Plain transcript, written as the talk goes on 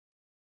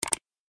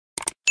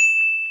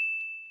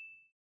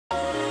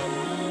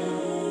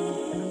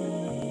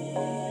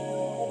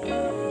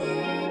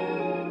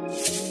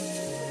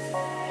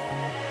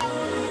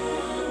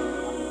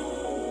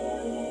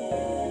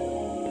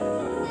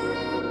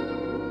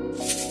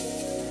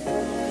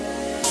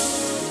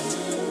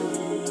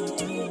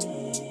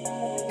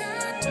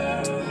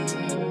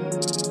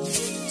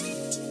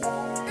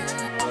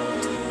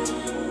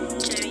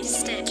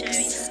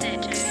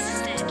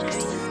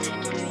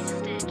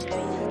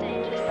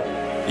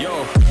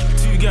Yo,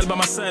 two girls by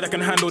my side, I can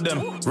handle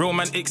them.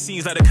 Romantic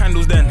scenes like the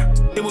candles then.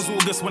 It was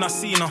August when I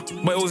seen her,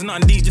 but it was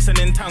nothing deep, just an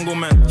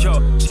entanglement.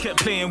 Yo, she kept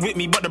playing with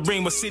me, but the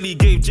brain was silly.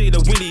 Gave Jay the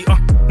willy.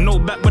 No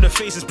back, but the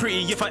face is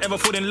pretty. If I ever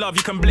fall in love,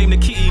 you can blame the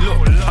kitty.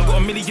 Look, I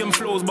got a million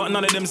flows, but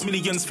none of them's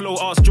millions flow.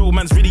 Ask Joe,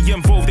 man's really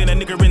involved in a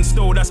nigga in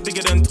stove. That's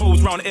bigger than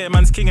Tobz. Round air,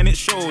 man's king and it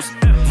shows.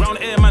 Round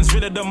air, man's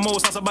rid of the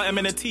most. That's about him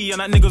in a tea,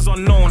 and that nigga's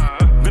unknown.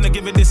 Gonna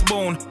give it this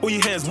bone. All you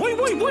hear is woi,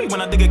 woi, woi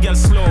when I dig a girl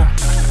slow.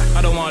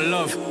 I don't want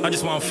love, I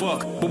just want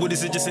fuck. But what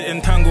is it, just an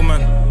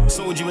entanglement?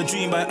 Sold you a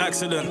dream by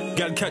accident.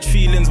 Girl catch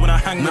feelings when I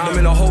hang with them. I'm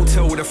in a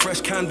hotel with a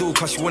fresh candle,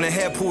 cause she want a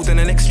hair pulled and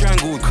her neck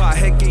strangled. Cut her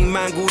head getting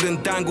mangled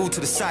and dangled to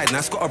the side. Now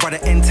it's got her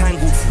brother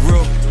entangled for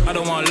real. I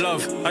don't want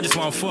love, I just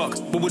want fuck.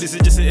 But what is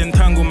it, just an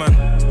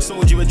entanglement?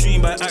 Sold you a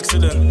dream by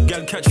accident.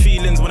 Girl catch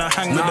feelings when I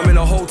hang with them. I'm in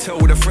a hotel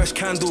with a fresh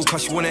candle,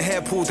 cause she want her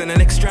hair pulled and her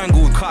neck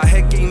strangled. Cut her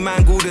head getting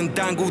mangled and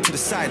dangled to the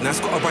side. Now it's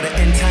got her brother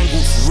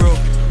entangled for real.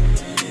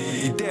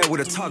 You there with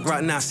a tug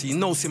right now, so you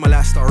know see my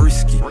lifestyle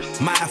risky.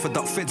 Might have to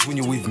duck feds when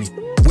you're with me.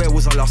 Where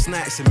was I last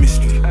night? It's a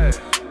mystery.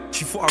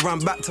 She thought I ran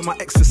back to my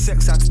ex for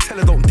sex. I had to tell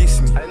her don't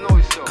diss me.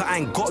 Cause I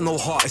ain't got no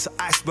heart, it's an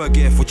iceberg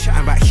here for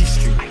chatting about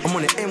history. I'm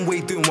on the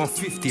M-way doing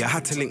 150. I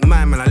had to link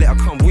mine, man, I let her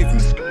come with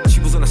me. She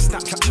was on a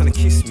Snapchat trying to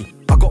kiss me.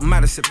 I got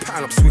mad, I said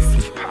pattern up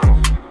swiftly.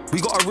 We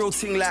got a real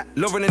thing like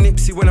loving a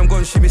Nipsey. When I'm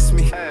gone, she miss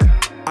me.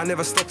 I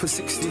never stop at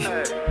 60.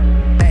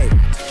 Hey.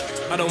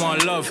 I don't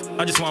want love,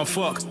 I just want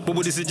fuck. But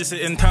what is it, just an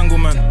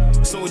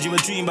entanglement? Sold you a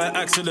dream by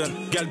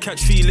accident. Girl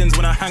catch feelings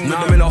when I hang with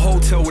them. I'm in a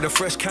hotel with a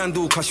fresh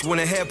candle, cause she want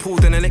her hair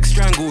pulled and her neck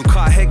strangled.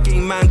 Cut her head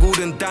getting mangled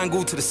and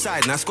dangled to the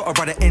side. Now it's got her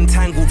brother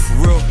entangled for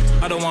real.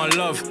 I don't want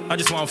love, I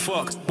just want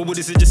fuck. But what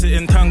is it, just an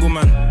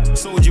entanglement?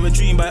 Sold you a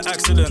dream by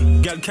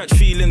accident. Girl catch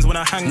feelings when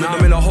I hang with them.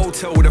 I'm in a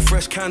hotel with a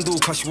fresh candle,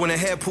 cause she want her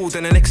hair pulled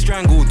and her neck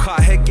strangled. Cut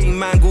her head getting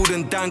mangled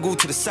and dangled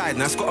to the side.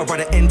 Now it's got her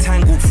brother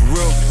entangled for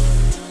real.